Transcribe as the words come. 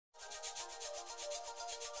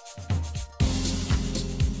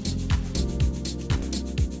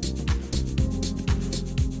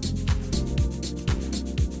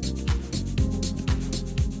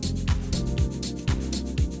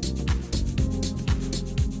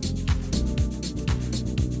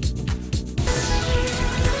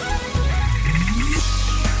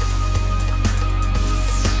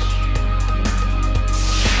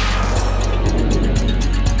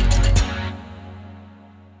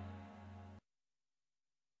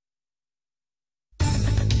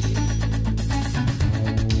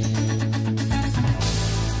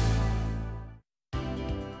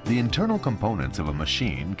internal components of a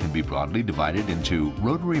machine can be broadly divided into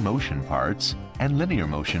rotary motion parts and linear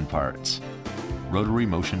motion parts. Rotary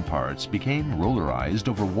motion parts became rollarized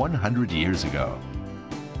over 100 years ago.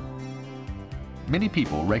 Many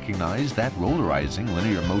people recognized that rollarizing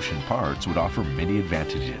linear motion parts would offer many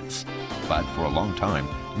advantages, but for a long time,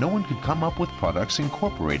 no one could come up with products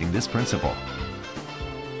incorporating this principle.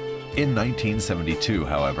 In 1972,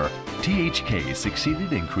 however, THK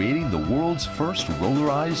succeeded in creating the world's first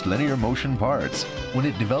rollarized linear motion parts when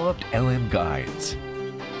it developed LM guides.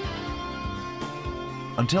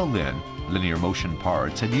 Until then, linear motion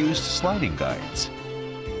parts had used sliding guides.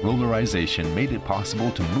 Rollarization made it possible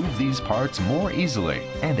to move these parts more easily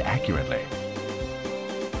and accurately.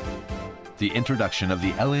 The introduction of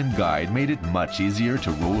the LM guide made it much easier to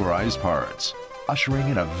rollarize parts, ushering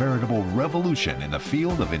in a veritable revolution in the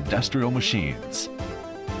field of industrial machines.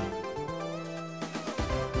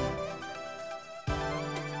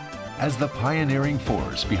 As the pioneering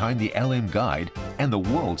force behind the LM guide and the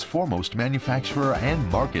world's foremost manufacturer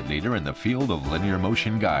and market leader in the field of linear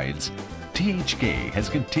motion guides, THK has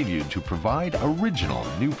continued to provide original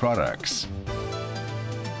new products.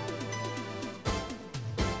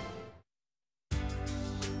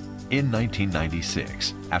 In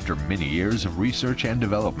 1996, after many years of research and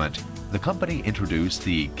development, the company introduced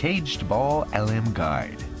the Caged Ball LM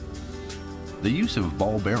Guide. The use of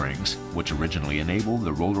ball bearings, which originally enabled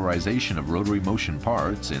the rollarization of rotary motion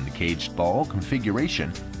parts in the caged ball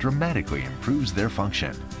configuration, dramatically improves their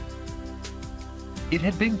function. It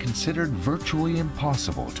had been considered virtually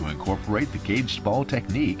impossible to incorporate the caged ball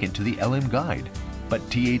technique into the LM Guide, but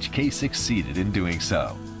THK succeeded in doing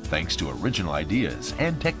so, thanks to original ideas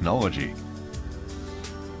and technology.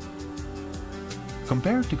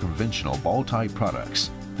 Compared to conventional ball-type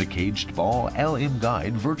products, the Caged Ball LM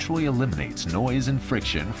Guide virtually eliminates noise and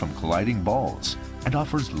friction from colliding balls and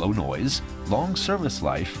offers low noise, long service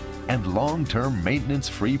life, and long-term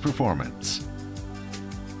maintenance-free performance.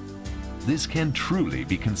 This can truly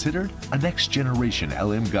be considered a next-generation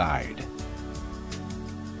LM Guide.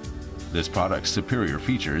 This product's superior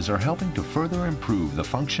features are helping to further improve the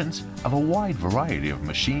functions of a wide variety of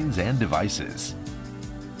machines and devices.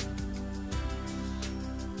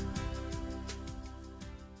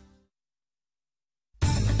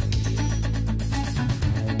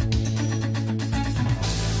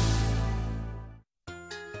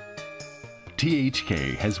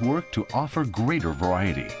 THK has worked to offer greater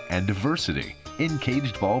variety and diversity in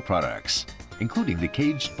caged ball products, including the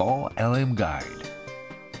Caged Ball LM Guide.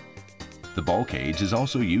 The ball cage is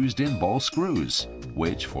also used in ball screws,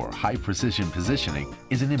 which for high-precision positioning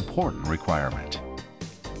is an important requirement.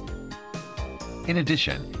 In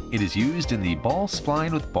addition, it is used in the ball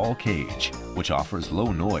spline with ball cage, which offers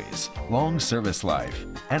low noise, long service life,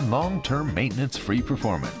 and long-term maintenance-free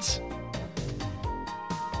performance.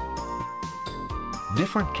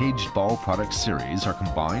 Different caged ball product series are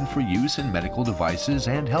combined for use in medical devices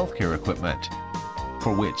and healthcare equipment,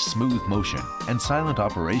 for which smooth motion and silent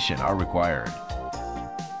operation are required.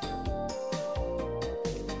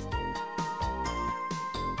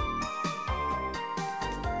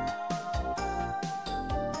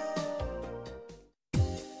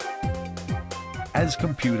 As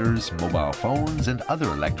computers, mobile phones, and other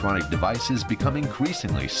electronic devices become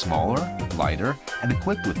increasingly smaller, lighter, and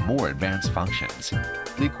equipped with more advanced functions,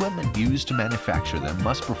 the equipment used to manufacture them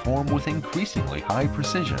must perform with increasingly high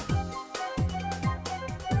precision.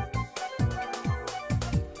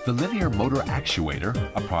 The linear motor actuator,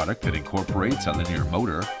 a product that incorporates a linear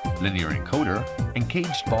motor, linear encoder, and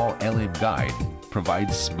caged ball LM guide,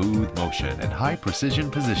 provides smooth motion and high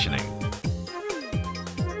precision positioning.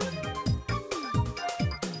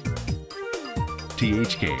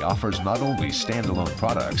 THK offers not only standalone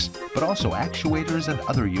products, but also actuators and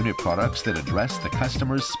other unit products that address the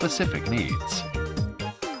customer's specific needs.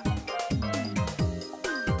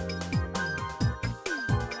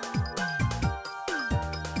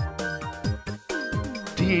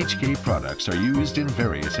 THK products are used in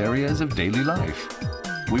various areas of daily life.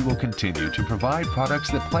 We will continue to provide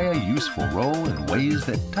products that play a useful role in ways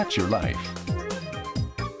that touch your life.